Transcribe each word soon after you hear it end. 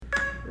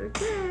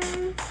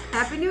Okay.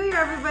 Happy New Year,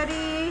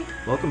 everybody.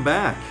 Welcome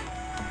back.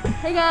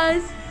 Hey,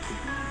 guys.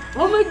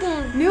 Oh, my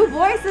God. New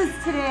voices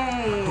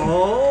today.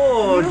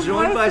 Oh, New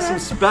joined by some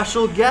voices.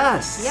 special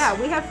guests. Yeah,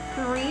 we have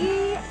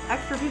 3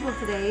 extra people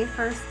today.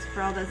 First,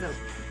 for all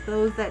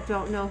those that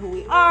don't know who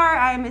we are,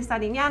 I'm Miss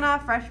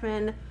Ariñana,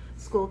 freshman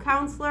school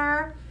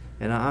counselor.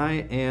 And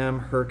I am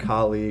her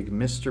colleague,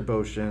 Mr.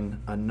 Boshin,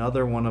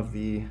 another one of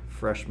the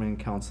freshman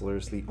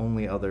counselors, the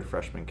only other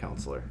freshman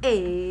counselor.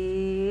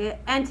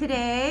 And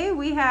today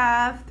we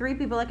have 3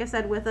 people, like I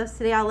said, with us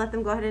today. I'll let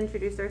them go ahead and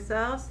introduce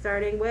themselves,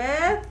 starting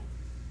with...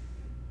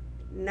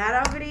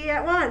 Not everybody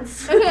at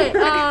once. Okay,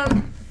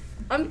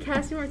 I'm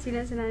Cassie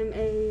Martinez, and I'm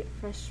a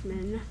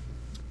freshman.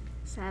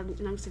 Sadly,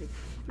 no, I'm just kidding.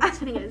 I'm just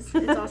kidding.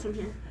 It's awesome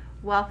here.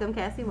 Welcome,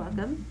 Cassie.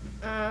 Welcome.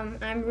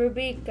 I'm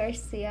Ruby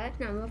Garcia,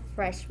 and I'm a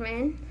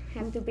freshman. I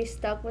have to be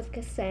stuck with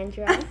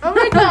Cassandra. Oh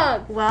my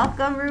God!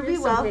 Welcome, Ruby.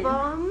 You're so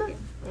Welcome.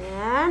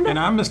 And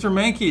I'm Mr.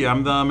 Menke.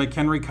 I'm the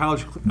McHenry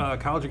College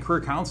and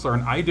Career Counselor,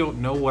 and I don't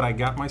know what I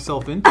got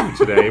myself into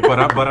today, but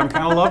I'm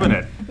kind of loving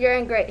it. You're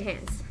in great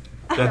hands.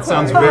 That's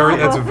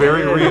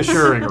very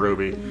reassuring,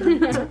 Ruby.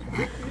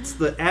 It's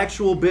the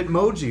actual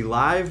Bitmoji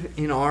live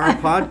in our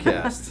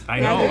podcast. I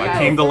know. Yeah, I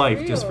came to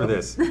life just for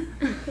this.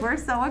 we're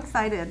so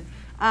excited.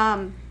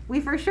 We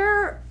for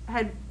sure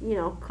had,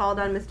 called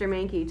on Mr.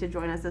 Menke to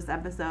join us this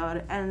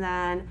episode, and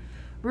then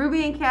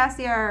Ruby and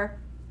Cassie are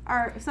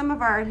some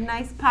of our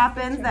nice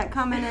pop-ins that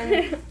come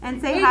in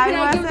and say hi to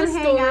us and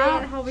hang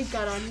out. How we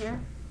got on here?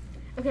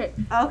 Okay.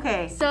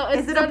 Okay. So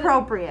is it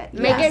appropriate?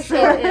 Make Yes. it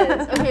sure it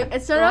is. Okay,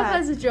 it started Go off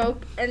ahead. as a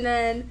joke, and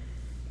then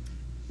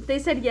they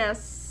said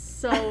yes,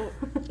 so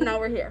now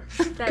we're here.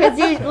 Because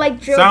you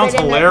drove Sounds it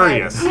in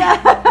hilarious.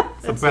 Yeah.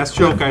 It's the best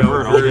joke I've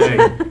heard all day.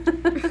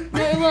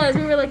 No, it was.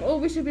 We were like, oh,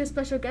 we should be a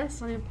special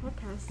guest on your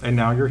podcast. And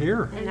now you're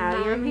here. And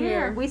now you're I'm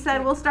here. We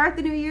said we'll start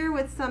the new year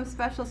with some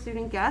special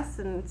student guests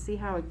and see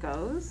how it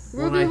goes.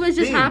 Well, Ruby I was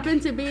just think-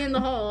 happened to be in the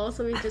hall,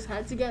 so we just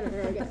had to get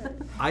her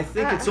again. I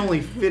think it's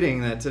only fitting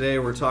that today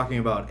we're talking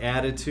about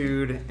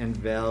attitude and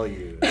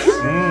values.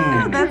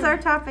 That's our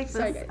topic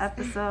Sorry, this guys.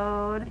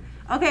 episode.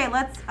 Okay,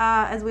 let's,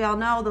 as we all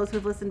know, those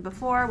who've listened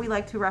before, we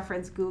like to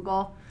reference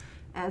Google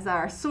as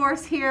our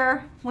source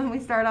here when we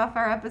start off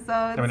our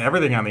episodes. I mean,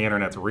 everything on the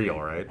internet's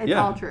real, right? It's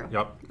Yeah. all true.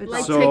 Yep. It's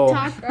Like all So-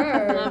 TikTok.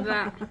 Love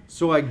that.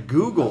 So I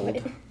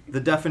Googled the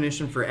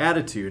definition for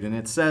attitude, and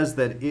it says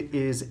that it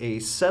is a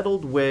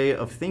settled way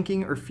of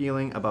thinking or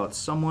feeling about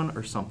someone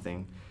or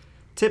something,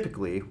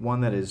 typically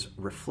one that is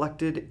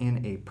reflected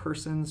in a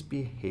person's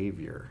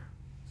behavior.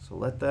 So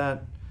let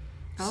that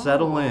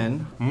settle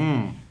in,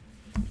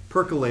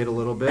 percolate a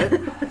little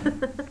bit.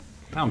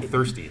 Now I'm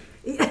thirsty.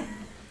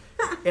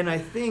 And I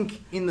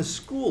think in the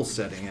school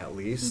setting, at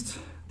least,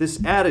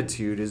 this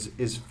attitude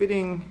is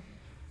fitting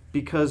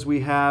because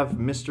we have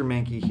Mr.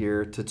 Menke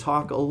here to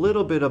talk a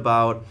little bit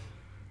about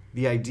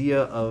the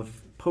idea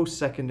of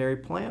post-secondary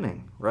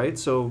planning, right?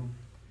 So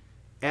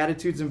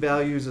attitudes and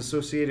values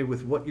associated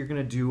with what you're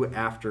going to do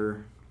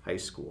after high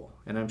school.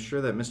 And I'm sure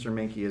that Mr.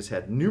 Menke has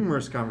had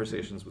numerous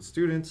conversations with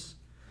students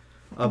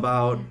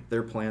about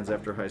their plans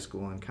after high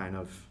school and kind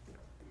of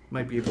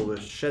might be able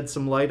to shed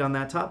some light on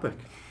that topic.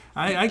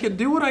 I can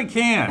do what I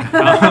can.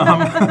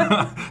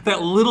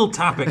 That little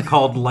topic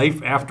called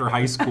life after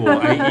high school,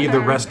 i.e. the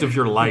rest of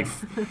your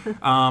life.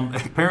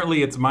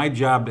 Apparently it's my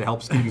job to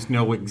help students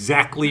know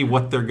exactly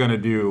what they're going to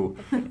do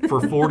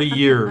for 40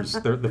 years,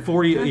 the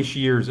 40-ish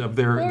years of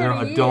their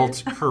 40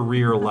 adult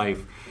career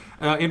life.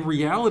 In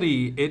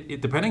reality,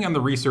 it depending on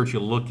the research you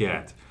look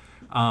at,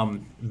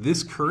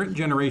 this current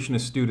generation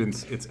of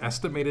students, it's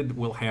estimated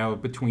will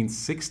have between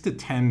 6 to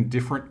 10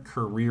 different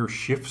career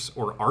shifts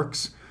or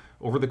arcs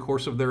over the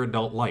course of their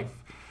adult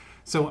life.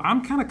 So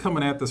I'm kind of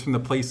coming at this from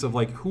the place of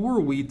who are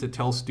we to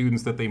tell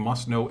students that they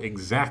must know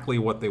exactly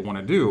what they want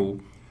to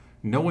do,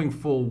 knowing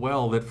full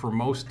well that for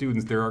most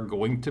students there are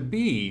going to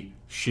be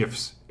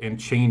shifts and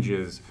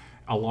changes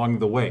along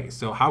the way.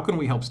 So how can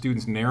we help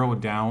students narrow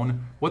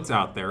down what's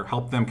out there,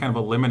 help them kind of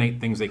eliminate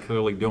things they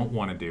clearly don't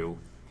want to do,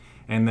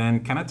 and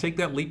then kind of take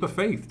that leap of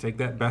faith, take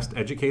that best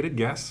educated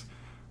guess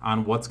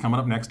on what's coming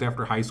up next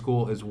after high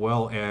school, as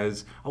well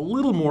as a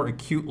little more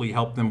acutely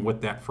help them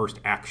with that first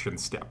action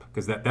step.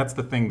 Because that's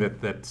the thing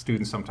that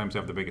students sometimes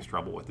have the biggest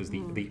trouble with, is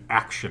the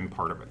action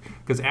part of it.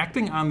 Because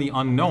acting on the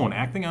unknown,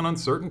 acting on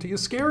uncertainty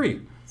is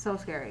scary. So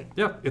scary.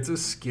 Yeah, it's a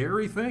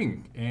scary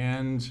thing.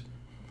 And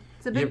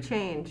It's a big Yep.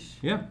 change.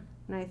 yeah,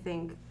 And I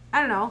think,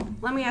 I don't know,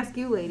 let me ask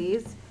you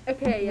ladies.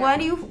 Okay, yeah.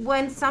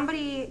 When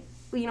somebody,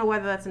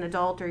 whether that's an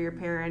adult or your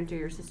parent or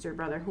your sister,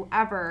 brother,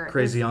 whoever.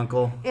 Crazy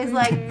uncle. Is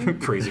like,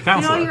 crazy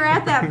counselor. you're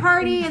at that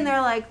party and they're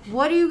like,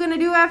 what are you going to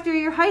do after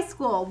your high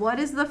school? What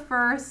is the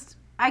first,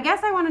 I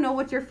guess I want to know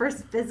what's your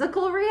first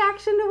physical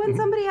reaction to when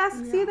somebody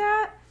asks you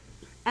that?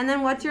 And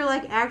then what's your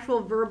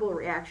actual verbal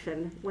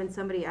reaction when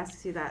somebody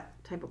asks you that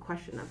type of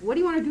question of, what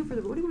do you want to do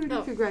what do you want to do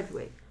after you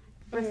graduate?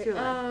 Rest of your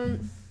life.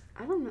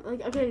 I don't know.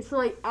 Like, okay, so,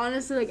 like,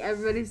 honestly, like,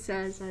 everybody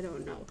says I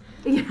don't know.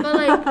 Yeah.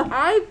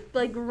 But,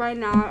 like, right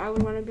now, I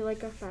would want to be,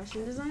 like, a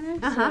fashion designer.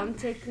 So I'm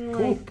taking,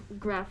 Cool. like,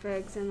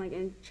 graphics and, like,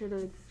 intro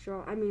to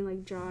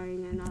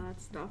drawing and all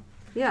that stuff.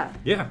 Yeah.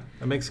 Yeah,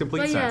 that makes complete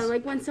But, sense. yeah,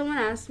 like, when someone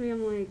asks me,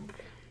 I'm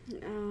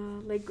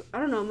like, I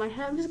don't know. In my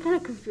head, I'm just kind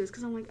of confused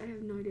because I'm like, I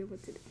have no idea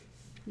what to do.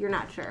 You're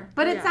not sure.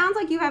 But it Yeah. sounds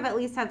like you at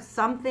least have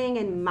something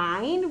in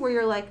mind where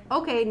you're like,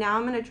 okay, now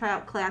I'm going to try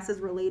out classes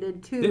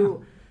related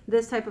to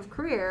this type of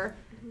career.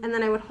 And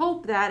then I would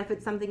hope that if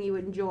it's something you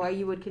enjoy,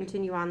 you would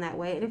continue on that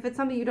way. And if it's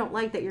something you don't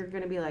like, that you're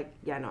going to be like,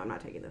 yeah, no, I'm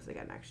not taking this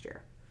again next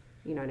year.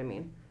 You know what I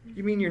mean?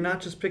 You mean you're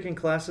not just picking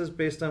classes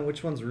based on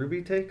which ones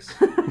Ruby takes?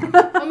 Oh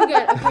my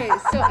god, okay,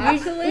 so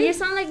actually... You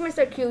sound like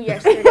Mr. Q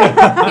yesterday. He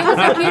was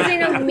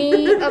accusing of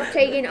me of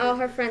taking all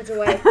her friends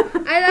away.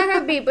 I let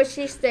her be, but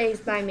she stays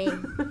by me.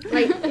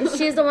 Like,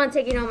 she's the one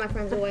taking all my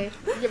friends away.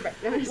 You're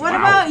right. What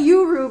about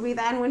you, Ruby,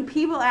 then? When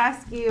people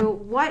ask you,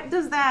 what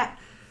does that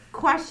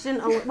question,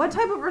 what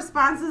type of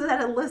response does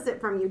that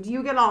elicit from you? Do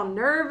you get all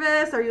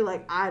nervous? Are you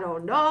like, I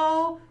don't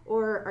know?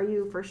 Or are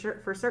you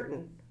for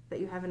certain that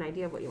you have an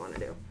idea of what you want to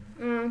do?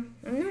 I'm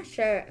not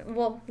sure.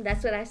 Well,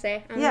 that's what I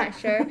say. I'm Yeah. not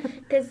sure.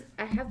 Because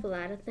I have a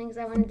lot of things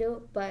I want to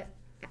do, but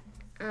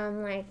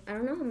I'm like, I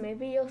don't know.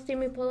 Maybe you'll see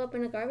me pull up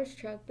in a garbage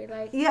truck. Be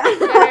like, Yeah.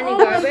 got any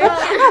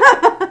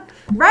garbage?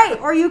 Right,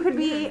 or you could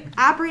be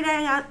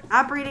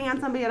operating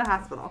on somebody at a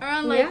hospital.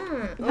 Around, like,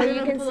 Yeah. Or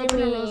you can pull see up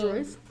in a me. Rolls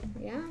Royce.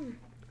 Yeah.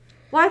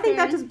 Well, I think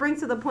that just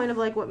brings to the point of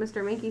like what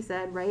Mr. Menke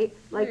said, right?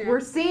 Like Yeah.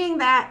 we're seeing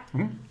that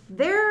Mhm.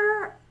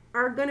 there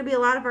are going to be a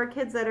lot of our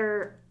kids that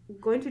are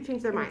going to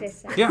change their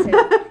minds Yeah,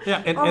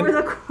 yeah, over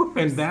the course.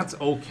 and that's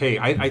okay.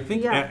 I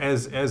think Yeah.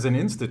 as an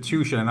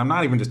institution, and I'm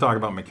not even just talking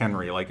about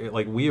McHenry.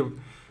 Like we have,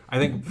 I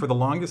think for the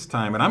longest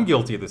time, and I'm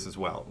guilty of this as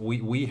well.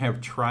 We have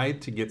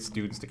tried to get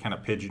students to kind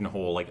of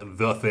pigeonhole like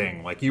the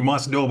thing. Like you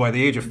must know by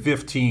the age of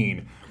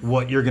 15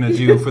 what you're going to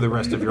do for the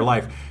rest of your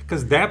life,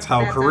 because that's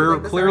how That career sounds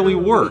like the clearly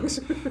start of a works.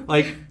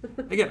 Like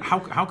again,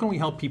 how can we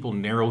help people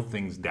narrow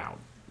things down?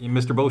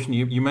 Mr. Boshin,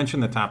 you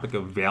mentioned the topic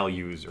of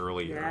values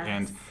earlier, Yes.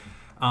 and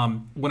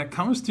when it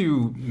comes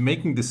to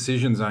making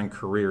decisions on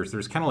careers,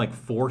 there's kind of like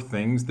 4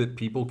 things that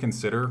people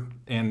consider,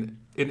 and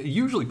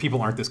usually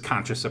people aren't this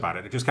conscious about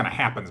it. It just kind of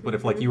happens. But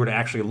if like you were to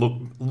actually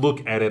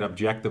look at it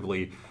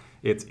objectively,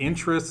 it's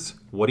interests.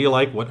 What do you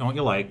like? What don't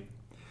you like?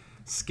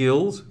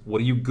 Skills.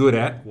 What are you good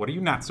at? What are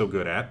you not so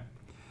good at?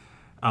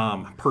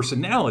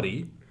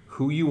 Personality.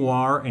 Who you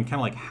are and kind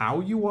of like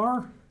how you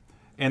are,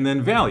 and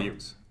then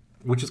values,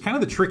 which is kind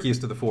of the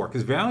trickiest of the 4,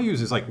 because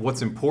values is like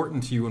what's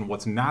important to you and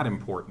what's not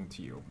important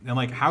to you. And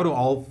like how do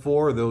all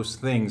 4 of those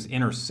things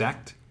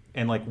intersect,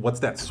 and like what's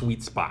that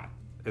sweet spot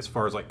as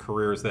far as like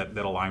careers that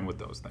align with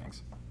those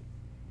things?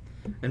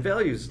 And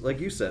values, like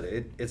you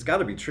said, it's got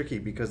to be tricky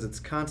because it's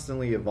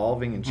constantly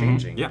evolving and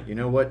changing. Yeah. You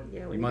know what?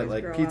 Yeah, when you you might guys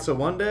like grow pizza up.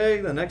 one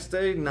day, the next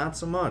day not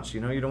so much. You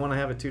know, you don't want to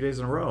have it 2 days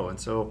in a row. And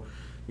so,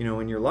 you know,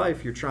 in your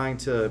life, you're trying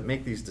to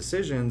make these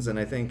decisions. And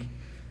I think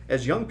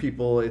as young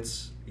people,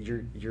 it's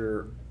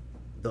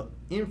the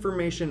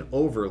information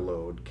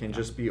overload can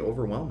just be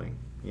overwhelming.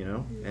 You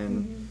know,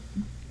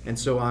 and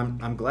so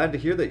I'm glad to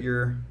hear that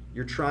you're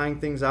trying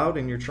things out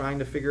and you're trying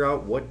to figure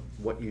out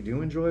what you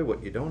do enjoy,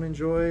 what you don't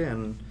enjoy,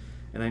 and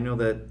I know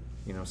that,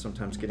 you know,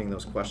 sometimes getting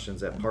those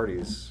questions at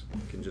parties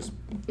can just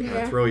kind of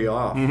Yeah. throw you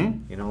off.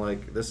 Mhm. You know,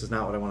 like, this is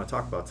not what I want to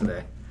talk about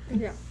today.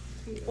 Yeah.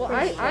 Well,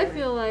 I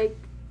feel like,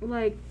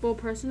 well,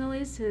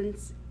 personally,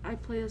 since I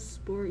play a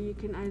sport, you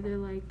can either,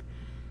 like,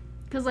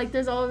 because, like,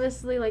 there's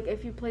obviously, like,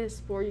 if you play a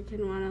sport, you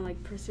can want to,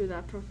 like, pursue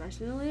that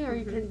professionally, or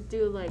you can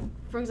do, like,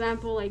 for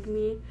example, like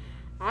me,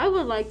 I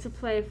would like to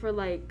play for,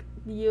 like,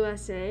 the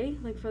USA,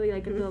 like, for,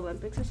 like, the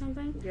Olympics or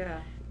something. Yeah.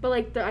 But,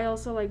 like, I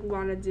also, like,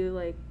 want to do,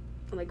 like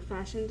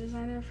fashion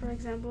designer, for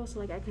example. So,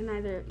 like, I can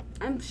either,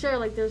 I'm sure,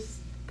 like,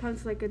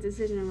 comes, like, a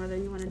decision on whether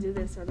you want to do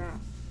this or that.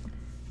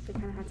 So, I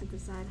kind of have to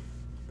decide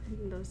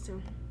between those 2.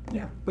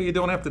 Yeah. But you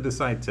don't have to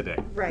decide today.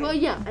 Right. Well,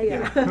 yeah.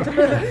 Yeah.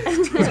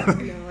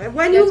 No.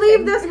 When you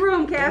leave this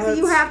room, Cassie,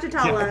 you have to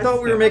tell Yeah, us. I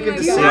thought we were making my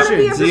God. You wanna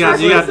be a decisions.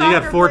 So you got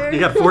Soccer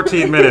player.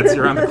 14 minutes.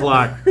 You're on the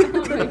clock. Oh,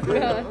 my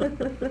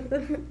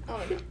God.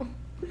 Oh,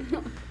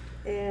 no.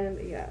 And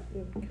yeah,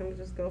 we can kind of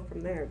just go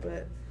from there.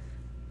 But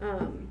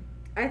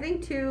I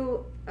think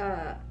too,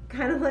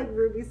 kind of like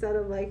Ruby said,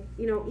 of like,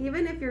 you know,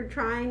 even if you're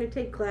trying to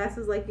take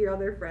classes like your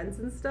other friends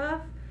and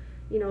stuff,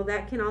 you know,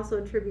 that can also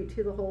attribute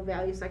to the whole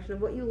value section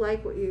of what you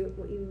like, what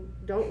you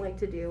don't like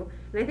to do.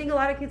 And I think a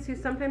lot of kids who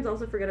sometimes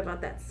also forget about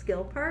that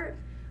skill part.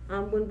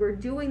 When we're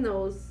doing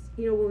those,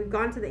 you know, when we've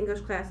gone to the English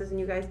classes and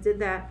you guys did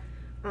that,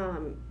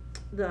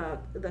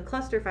 the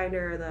cluster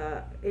finder,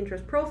 the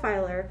interest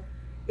profiler,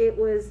 it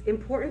was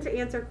important to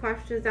answer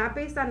questions not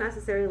based on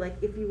necessarily like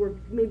if you were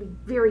maybe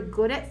very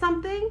good at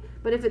something,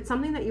 but if it's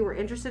something that you were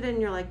interested in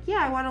and you're like, yeah,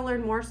 I want to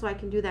learn more so I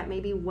can do that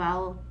maybe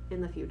well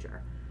in the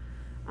future.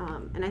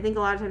 And I think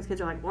a lot of times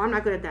kids are like, well, I'm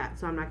not good at that,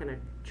 so I'm not going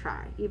to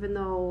try, even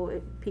though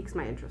it piques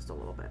my interest a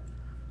little bit.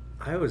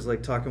 I always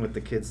like talking with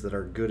the kids that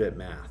are good at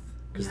math.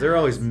 Because they're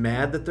always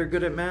mad that they're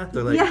good at math.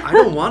 They're like, Yeah. I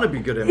don't want to be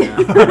good at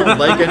math. I don't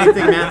like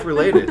anything math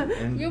related.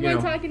 And You you were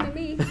know, talking to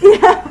me.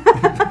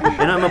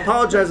 and I'm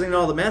apologizing to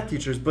all the math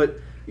teachers, but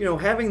you know,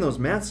 having those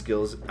math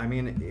skills, I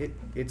mean,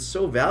 it's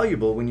so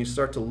valuable when you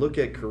start to look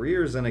at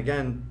careers and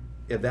again,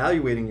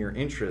 evaluating your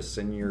interests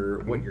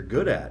and what you're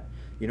good at.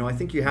 You know, I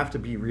think you have to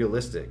be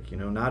realistic. You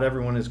know, not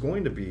everyone is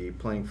going to be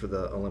playing for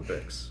the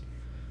Olympics.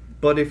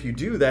 But if you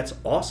do, that's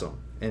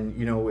awesome. And,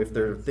 you know, if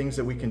there are things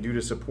that we can do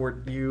to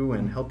support you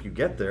and help you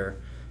get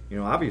there, you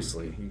know,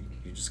 obviously,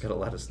 you just got to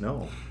let us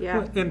know.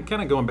 Yeah. And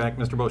kind of going back,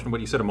 Mr. Boschen,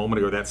 what you said a moment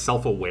ago, that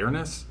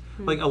self-awareness,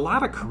 like a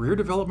lot of career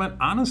development,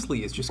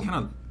 honestly, is just kind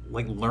of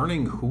like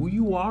learning who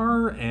you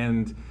are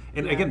and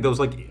again, those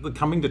like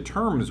coming to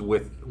terms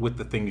with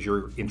the things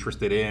you're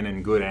interested in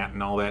and good at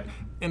and all that.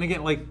 And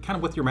again, like kind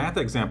of with your math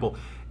example,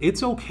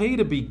 it's okay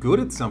to be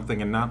good at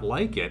something and not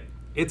like it.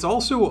 It's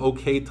also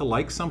okay to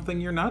like something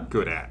you're not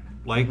good at.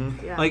 Like,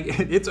 like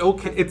it's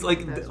okay. It's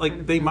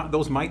like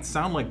those might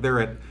sound like they're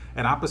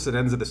at opposite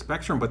ends of the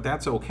spectrum, but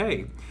that's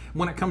okay.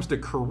 When it comes to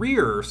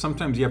career,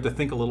 sometimes you have to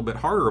think a little bit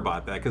harder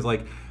about that because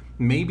like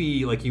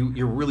maybe like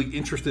you're really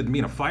interested in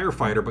being a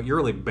firefighter, but you're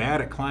really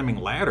bad at climbing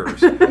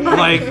ladders.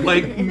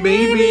 like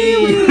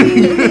maybe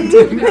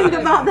Think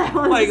about that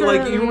one.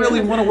 like you really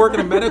want to work in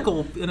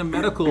a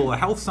medical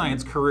health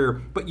science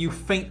career, but you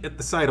faint at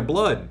the sight of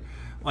blood.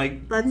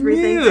 Like, Let's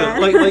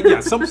rethink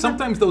that.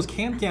 Sometimes those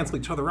can cancel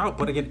each other out,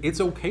 but again,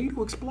 it's okay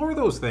to explore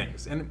those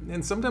things.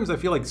 And sometimes I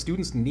feel like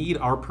students need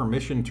our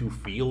permission to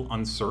feel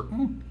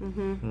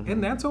uncertain,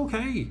 and that's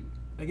okay.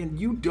 Again,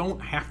 you don't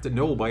have to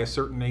know by a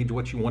certain age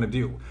what you want to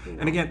do.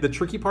 And again, the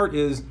tricky part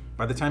is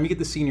by the time you get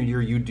to senior year,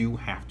 you do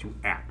have to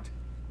act.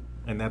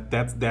 And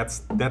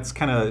that's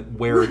kind of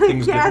where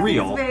things get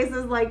real. Cassie's face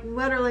is like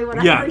literally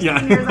whatever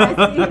seniors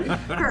I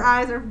see. Her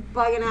eyes are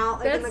bugging out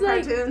like in the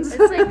cartoons. It's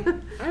like,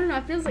 I don't know,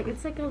 it feels like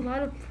it's like a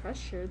lot of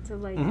pressure to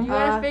like, you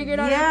gotta figure it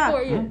out in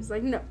 4 years.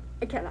 Like, no,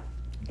 I cannot.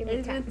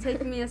 It's gonna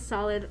take me a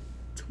solid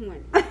 20.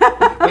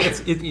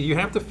 You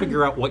have to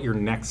figure out what your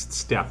next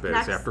step is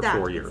after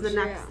 4 years. It's the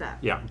next step.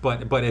 Yeah,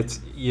 but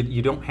it's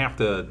you don't have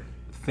to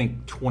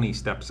think 20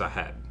 steps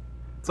ahead.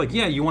 It's like,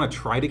 yeah, you want to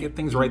try to get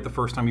things right the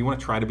first time. You want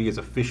to try to be as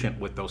efficient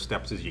with those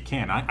steps as you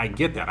can. I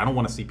get that. I don't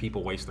want to see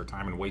people waste their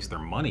time and waste their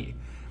money.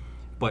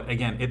 But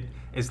again,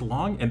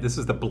 and this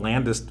is the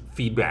blandest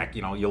feedback,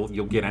 you know,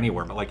 you'll get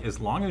anywhere. But like, as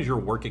long as you're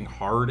working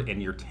hard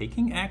and you're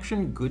taking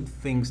action, good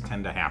things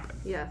tend to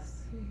happen.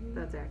 Yes,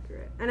 that's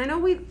accurate. And I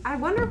know I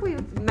wonder if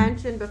we've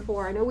mentioned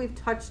before, I know we've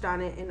touched on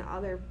it in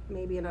other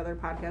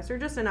podcasts or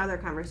just in other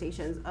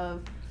conversations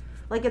of,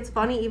 like, it's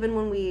funny even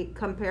when we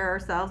compare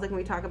ourselves, like when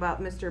we talk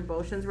about Mr.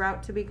 Boschen's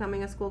route to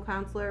becoming a school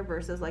counselor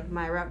versus like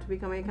my route to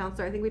becoming a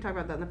counselor. I think we talked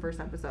about that in the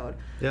first episode.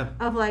 Yeah.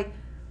 Of like,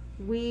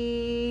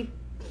 he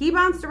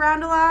bounced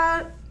around a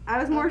lot. I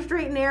was more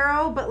straight and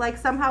narrow, but like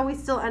somehow we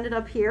still ended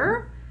up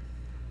here.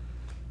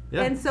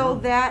 Yeah. And so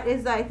that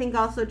is, I think,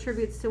 also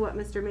attributes to what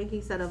Mr.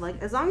 Menke said of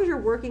like, as long as you're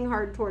working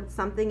hard towards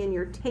something and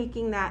you're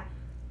taking that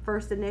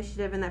first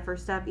initiative and that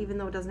first step, even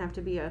though it doesn't have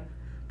to be a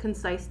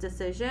concise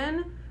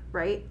decision,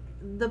 right?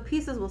 The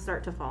pieces will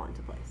start to fall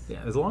into place.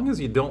 Yeah, as long as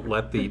you don't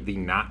let the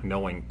not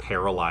knowing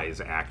paralyze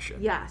action.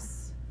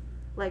 Yes.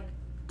 Like,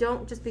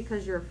 don't just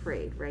because you're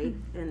afraid, right?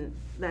 And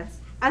that's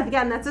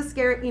a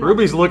scary, you know.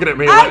 Ruby's looking at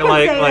me I can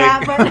say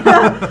that,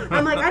 but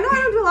I'm like, I know I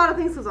don't do a lot of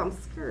things because I'm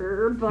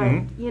scared,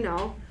 but, you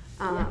know,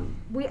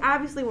 we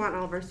obviously want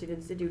all of our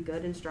students to do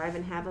good and strive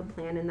and have a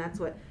plan, and that's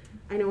what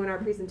I know in our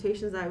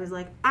presentations I was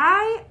like,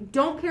 I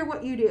don't care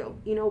what you do,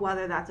 you know,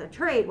 whether that's a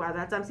trade, whether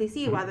that's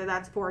MCC, whether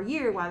that's for a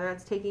year, whether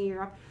that's taking a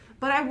year off,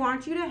 but I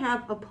want you to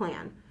have a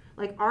plan.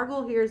 Like, our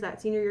goal here is that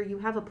senior year you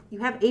have a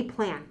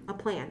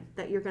plan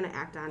that you're going to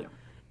act on,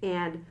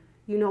 and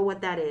you know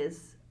what that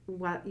is.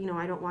 What, you know,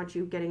 I don't want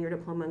you getting your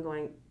diploma and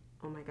going,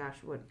 oh my gosh,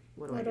 what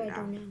do I do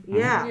now?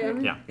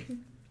 Yeah.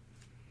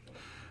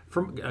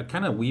 From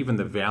kind of weaving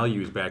the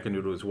values back into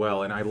it as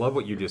well, and I love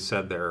what you just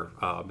said there,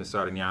 Ms.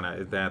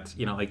 Arignana, that,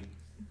 you know, like,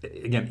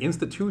 again,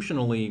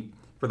 institutionally,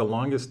 for the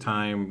longest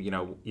time, you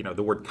know,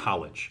 the word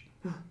college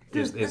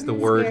is the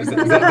word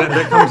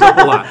that comes up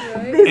a lot.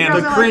 And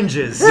the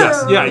cringes.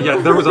 Yes, yeah.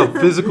 There was a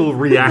physical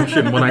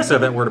reaction when I said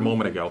that word a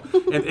moment ago.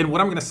 And what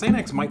I'm going to say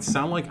next might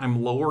sound like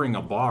I'm lowering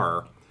a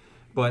bar,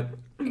 but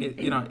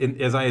you know,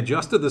 as I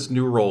adjust to this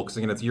new role, because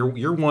again, it's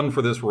year one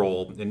for this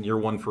role, and year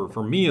one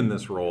for me in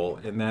this role,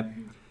 and that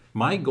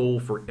my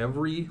goal for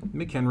every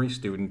McHenry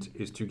student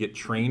is to get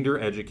trained or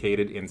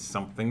educated in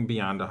something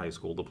beyond a high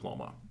school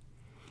diploma.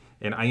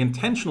 And I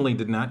intentionally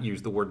did not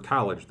use the word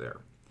college there.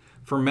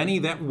 For many,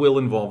 that will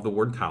involve the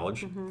word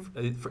college.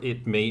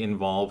 It may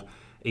involve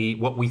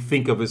what we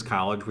think of as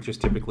college, which is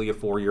typically a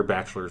 4-year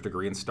bachelor's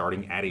degree and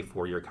starting at a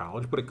 4-year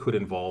college, but it could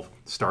involve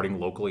starting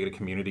locally at a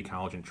community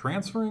college and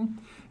transferring.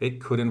 It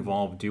could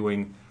involve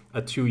doing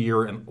a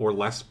 2-year or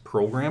less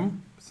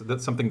program. So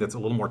that's something that's a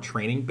little more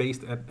training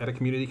based at a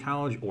community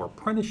college, or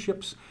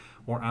apprenticeships,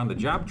 or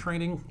on-the-job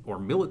training, or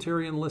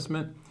military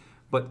enlistment.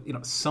 But, you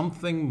know,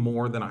 something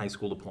more than a high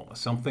school diploma,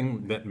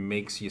 something that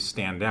makes you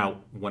stand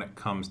out when it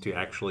comes to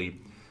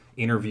actually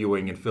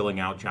interviewing and filling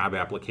out job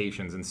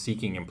applications and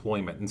seeking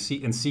employment and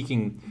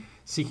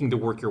seeking to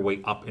work your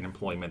way up in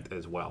employment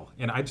as well.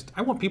 And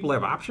I want people to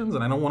have options,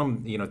 and I don't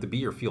want them, to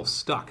be or feel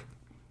stuck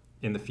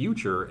in the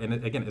future. And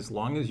again, as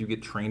long as you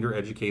get trained or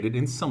educated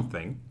in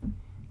something,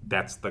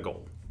 that's the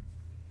goal.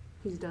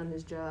 He's done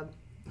his job.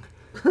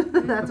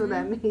 That's what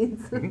that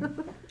means.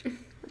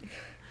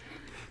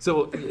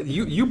 So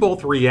you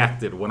both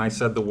reacted when I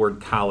said the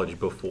word college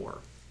before.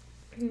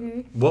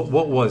 Mm-hmm.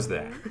 What was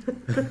that?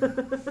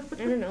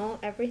 I don't know,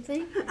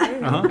 everything. I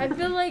don't know. Uh-huh. I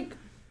feel like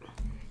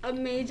a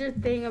major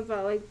thing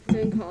about like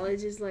doing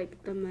college is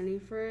like the money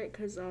for it,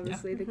 because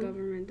obviously the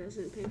government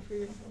doesn't pay for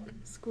your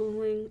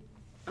schooling,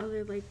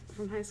 other like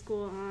from high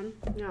school on.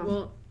 No.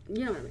 Well,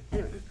 you know what I mean.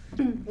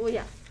 Anyway, well,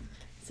 yeah.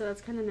 So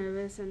that's kind of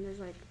nervous, and there's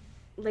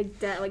like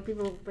debt, like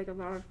people, like a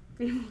lot of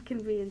people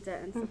can be in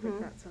debt and stuff like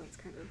that. So it's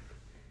kind of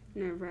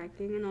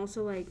nerve-wracking, and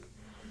also like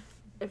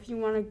if you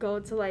want to go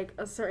to like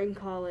a certain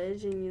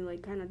college and you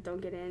like kind of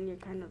don't get in, you're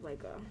kind of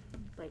like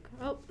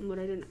oh, what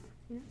I didn't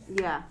know.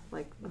 Yeah,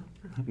 like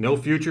No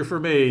future for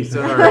me.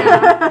 Sorry.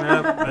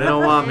 Yep. They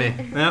don't want me.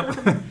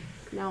 Yep.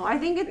 no. I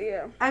think it's.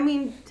 Yeah. I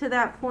mean, to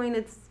that point,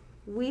 it's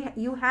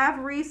you have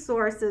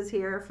resources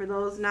here for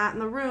those not in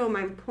the room.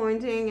 I'm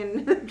pointing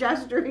and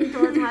gesturing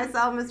towards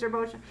myself, Mr.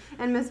 Bosch,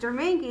 and Mr.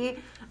 Menke.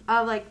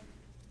 Like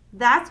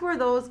that's where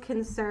those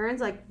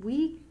concerns,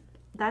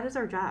 that is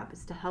our job,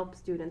 is to help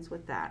students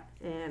with that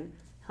and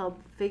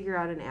help figure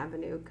out an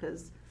avenue,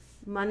 because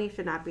money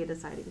should not be a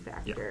deciding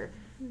factor.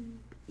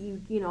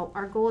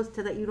 Our goal is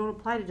that you don't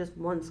apply to just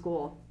one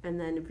school and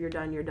then if you're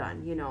done, you're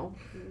done.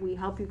 We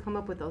help you come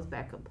up with those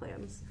backup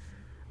plans.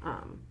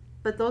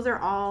 But those are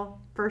all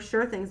for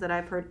sure things that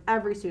I've heard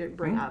every student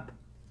bring up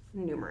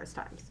numerous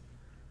times.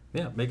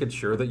 Yeah, making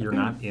sure that you're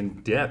not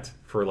in debt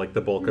for like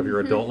the bulk of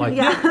your adult life.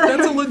 Yeah.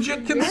 That's a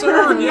legit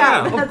concern.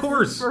 Yeah, of that's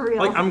course. for real.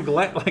 Like I'm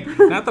glad. Like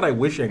not that I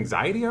wish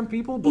anxiety on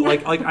people, but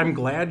like I'm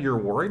glad you're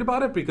worried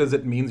about it, because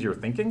it means you're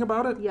thinking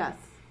about it. Yes.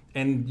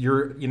 And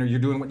you're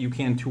doing what you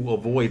can to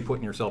avoid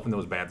putting yourself in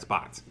those bad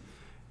spots.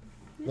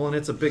 Well, and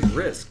it's a big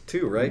risk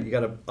too, right? You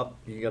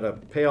gotta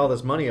pay all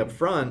this money up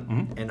front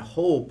and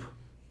hope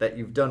that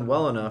you've done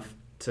well enough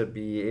to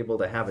be able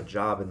to have a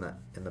job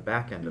in the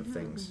back end of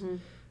things.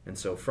 And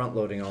so front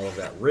loading all of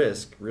that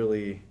risk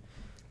really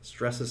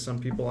stresses some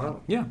people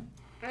out. Yeah.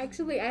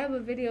 Actually, I have a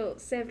video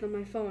saved on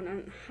my phone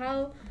on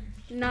how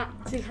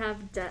not to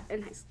have debt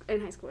in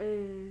high school.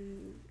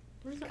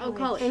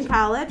 College. In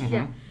college?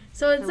 Yeah.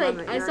 So it's I love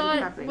like it. I You're saw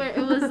it prepping. where it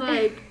was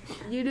like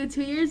you do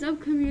 2 years of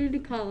community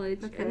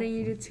college, Okay. and then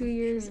you do 2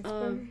 years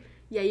of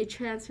you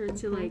transfer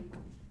to like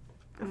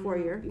A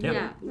 4-year? Yeah.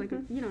 Yeah, like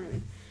you know what I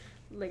mean,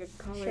 like a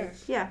college. Sure.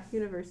 Yeah,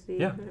 university.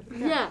 Yeah.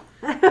 Yeah.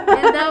 And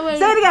that way.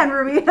 Say it again,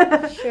 Ruby.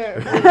 Sure.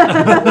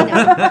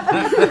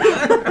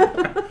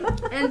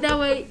 And that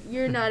way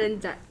you're not in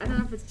debt. I don't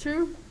know if it's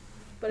true,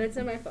 but it's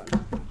in my phone.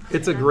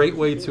 It's a great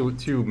way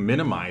to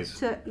minimize.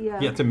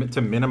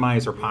 To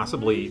minimize or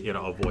possibly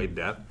avoid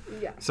debt.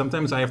 Yeah.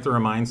 Sometimes I have to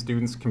remind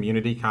students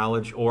community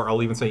college, or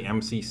I'll even say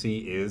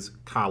MCC is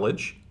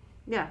college.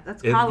 Yeah,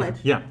 that's It- college.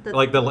 Yeah, That's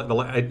like real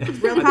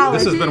this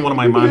college. has been one of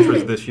my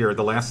mantras this year.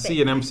 The last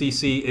C in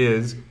MCC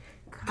is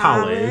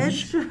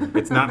college.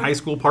 It's not high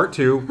school part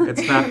 2.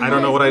 It's not. I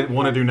don't know what I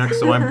want to do next,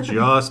 so I'm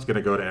just going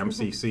to go to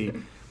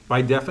MCC.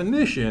 By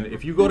definition,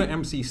 if you go to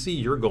MCC,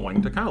 you're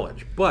going to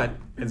college. But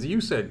as you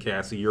said,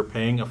 Cassie, you're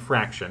paying a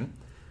fraction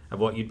of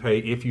what you'd pay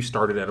if you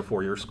started at a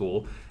 4-year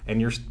school,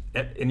 and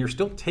you're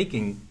still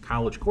taking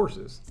college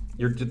courses.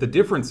 The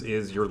difference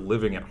is you're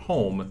living at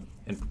home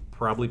and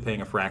probably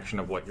paying a fraction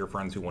of what your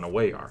friends who went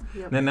away are.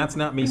 Yep. And then that's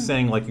not me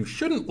saying like you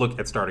shouldn't look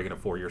at starting at a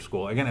 4-year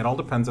school. Again, it all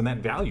depends on that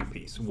value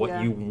piece.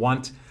 What you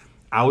want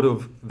out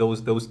of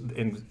those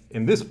in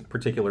this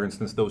particular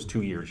instance, those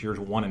 2 years, years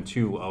 1 and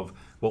 2 of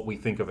what we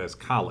think of as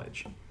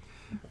college.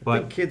 I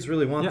think kids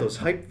really want those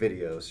hype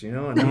videos,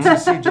 and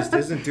MCC just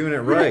isn't doing it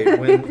right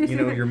when,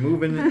 you're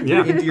moving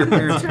into your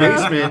parents'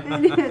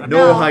 basement,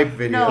 no hype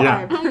video. No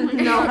Yeah. hype.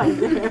 No hype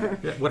there.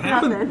 Yeah, what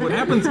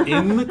happens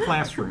in the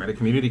classroom at a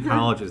community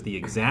college is the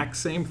exact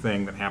same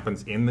thing that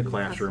happens in the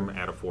classroom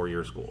at a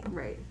 4-year school.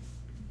 Right.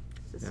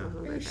 Just Yeah. a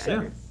little bit Yeah.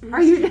 better.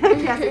 Are you,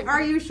 Cassie,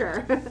 are you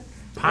sure?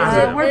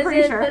 Positive. We're pretty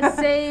Is it sure. the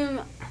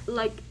same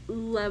like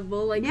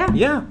level? Like Yeah.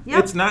 Yeah,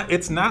 Yep.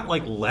 it's not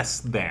like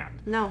less than.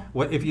 No.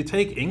 What if you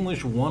take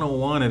English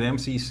 101 at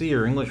MCC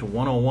or English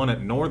 101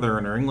 at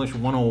Northern or English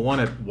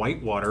 101 at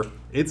Whitewater?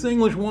 It's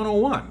English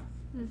 101.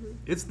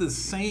 It's the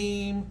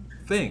same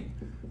thing.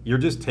 You're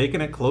just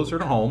taking it closer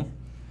to home,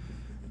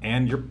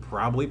 and you're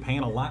probably paying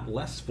a lot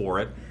less for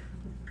it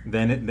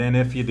than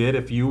if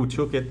you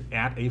took it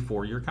at a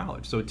 4-year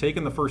college. So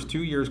taking the first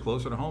 2 years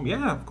closer to home,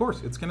 yeah, of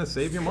course, it's going to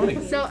save you money.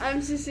 So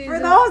MCC. For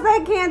those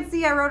that can't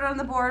see, I wrote it on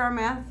the board. Our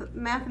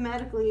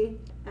mathematically,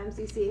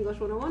 MCC English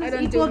 101 I is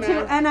don't equal do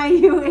to math.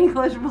 NIU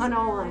English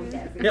 101.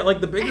 Yeah, like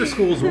the bigger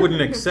schools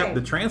wouldn't accept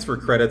the transfer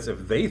credits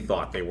if they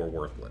thought they were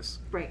worthless.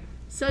 Right.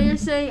 So you're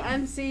saying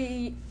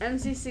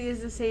MCC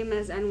is the same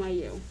as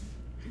NYU?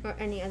 Or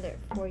any other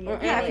 4 years. Or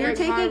Yeah, if any you're like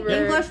taking Harvard,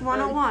 English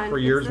 101. For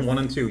it's years this- 1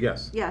 and 2,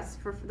 yes. Yes,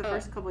 for the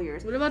first couple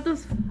years. What about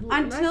those?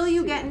 Until next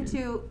you two get years?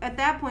 into, at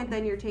that point,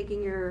 then you're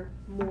taking your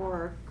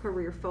more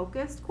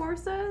career-focused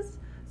courses.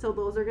 So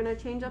those are going to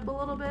change up a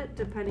little bit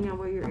depending on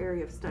where your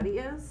area of study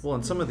is. Well,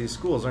 and some of these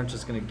schools aren't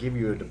just going to give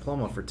you a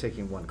diploma for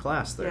taking one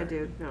class there. Yeah,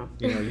 dude, no.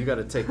 You know, you got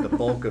to take the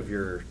bulk of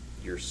your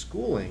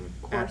schooling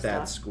Core at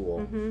that stuff.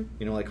 school. Mhm.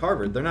 You know, like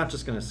Harvard, they're not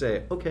just going to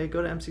say, okay,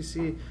 go to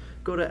MCC,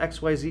 go to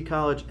XYZ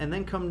college, and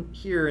then come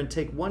here and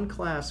take one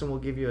class and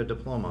we'll give you a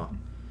diploma.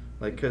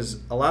 Like,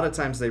 because a lot of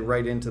times they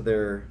write into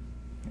their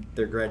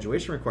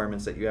graduation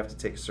requirements that you have to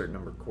take a certain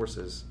number of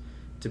courses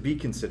to be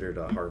considered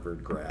a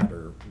Harvard grad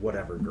or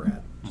whatever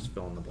grad. Just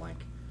fill in the blank.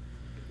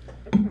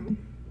 I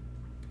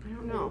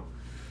don't know.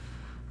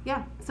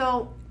 Yeah,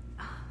 so,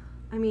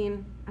 I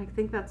mean, I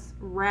think that's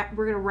we're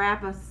going to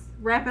wrap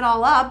it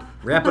all up.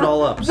 Wrap it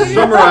all up.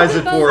 Summarize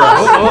it for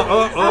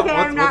us. Okay,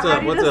 I'm not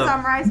ready what's to up?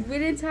 summarize. We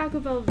didn't talk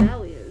about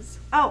values.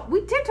 Oh,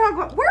 we did talk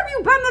about, where have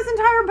you been this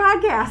entire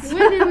podcast?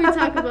 When did we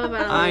talk about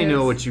values? I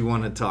know what you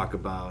want to talk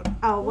about.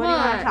 Oh, what do you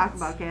want to What? talk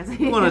about, Cassie?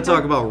 You want to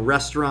talk about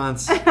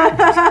restaurants in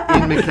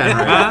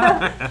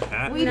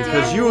McHenry. We No.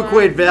 Because did. you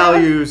equate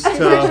values to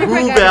actually who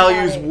forgot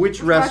values about it.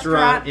 which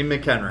restaurant in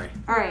McHenry.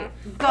 All right,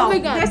 go. Oh my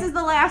God. This is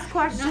the last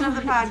question of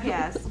the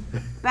podcast.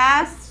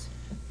 Best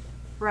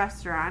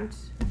restaurant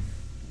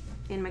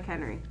in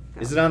McHenry. Go.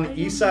 Is it on the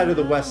east side or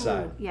the west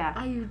side? Yeah.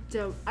 I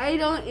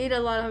don't eat a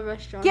lot of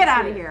restaurants. Get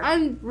out of here.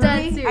 I'm dead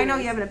Really? serious. I know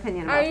you have an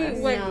opinion about I this.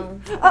 went- No.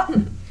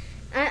 Oh.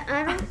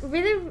 I don't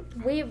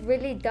we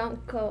really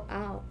don't go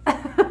out.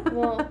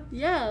 Well,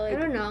 Yeah, I like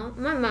don't know.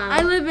 My mom.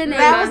 I live in my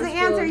That was mom's the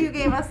answer food. you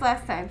gave us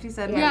last time. She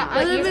said, Yeah, But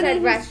I you live in said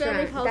a restaurant.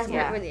 Hispanic That's household.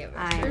 not really a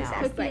I restaurant. know.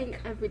 That's cooking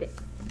like every day.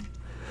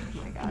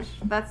 Oh my gosh.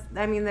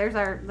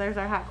 There's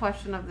our hot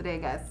question of the day,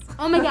 guys.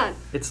 Oh my god.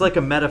 It's like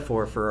a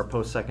metaphor for our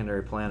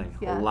post-secondary planning.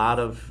 Yeah. A lot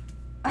of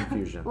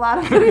confusion. A lot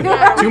of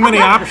Too many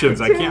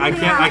options. I Too can't. I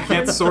many can't. I options.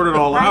 can't sort it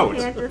all I out.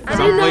 can't decide.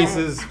 Some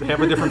places have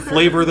a different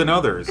flavor than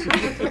others.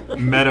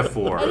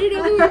 Metaphor. I didn't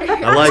know we were.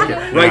 I like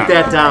it. Write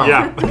that down.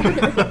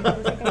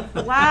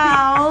 Yeah.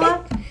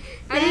 Wow.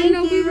 I didn't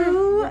know Thank we were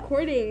you.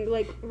 recording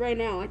like right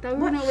now. I thought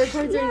we were What? gonna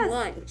record during Yes.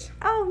 lunch.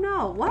 Oh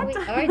no! What? we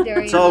are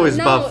during. It's always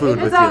No, about food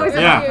it's with always you.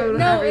 about Yeah. food with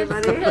No, it's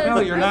everybody. because No,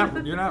 you're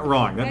not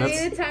wrong. I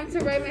That's needed time to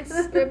write my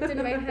script in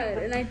my head,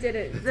 and I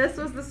didn't. This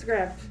was the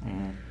script.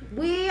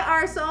 We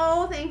are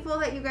so thankful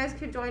that you guys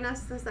could join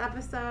us this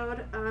episode.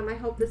 I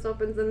hope this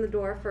opens in the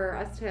door for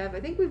us to have. I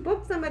think we've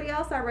booked somebody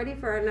else already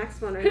for our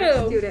next one, our next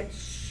Who? student.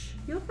 Shh,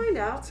 you'll find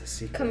out. It's a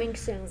secret. Coming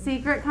soon.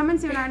 Secret coming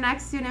soon, our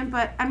next student.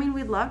 But I mean,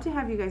 we'd love to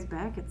have you guys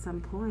back at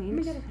some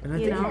point. And I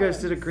You think know? you guys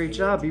did a great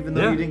job, even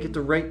though Yeah. you didn't get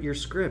to write your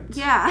script.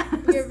 Yeah.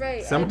 You're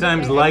right.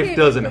 Sometimes I life came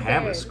doesn't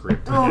have a prepared.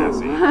 script, Oh.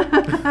 Cassie.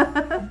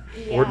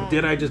 Or Yeah.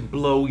 did I just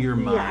blow your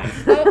mind?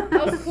 I'll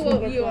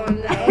quote you on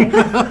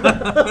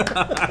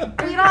that.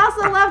 We'd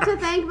also love to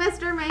thank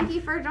Mr.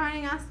 Menke for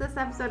joining us this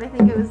episode. I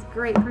think it was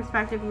great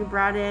perspective you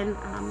brought in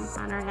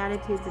on our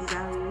attitudes and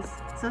values.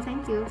 So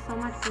thank you so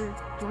much for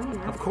joining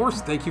us. Of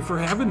course. Thank you for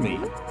having me.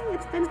 Yay,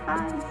 it's been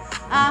fun.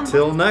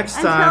 Until next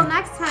time. Until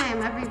next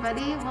time,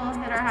 everybody, we'll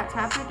hit our hot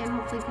topic and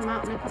hopefully come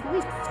out in a couple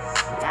weeks.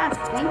 Yes,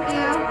 thank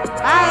you.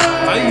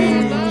 Bye.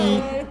 Bye.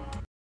 Bye.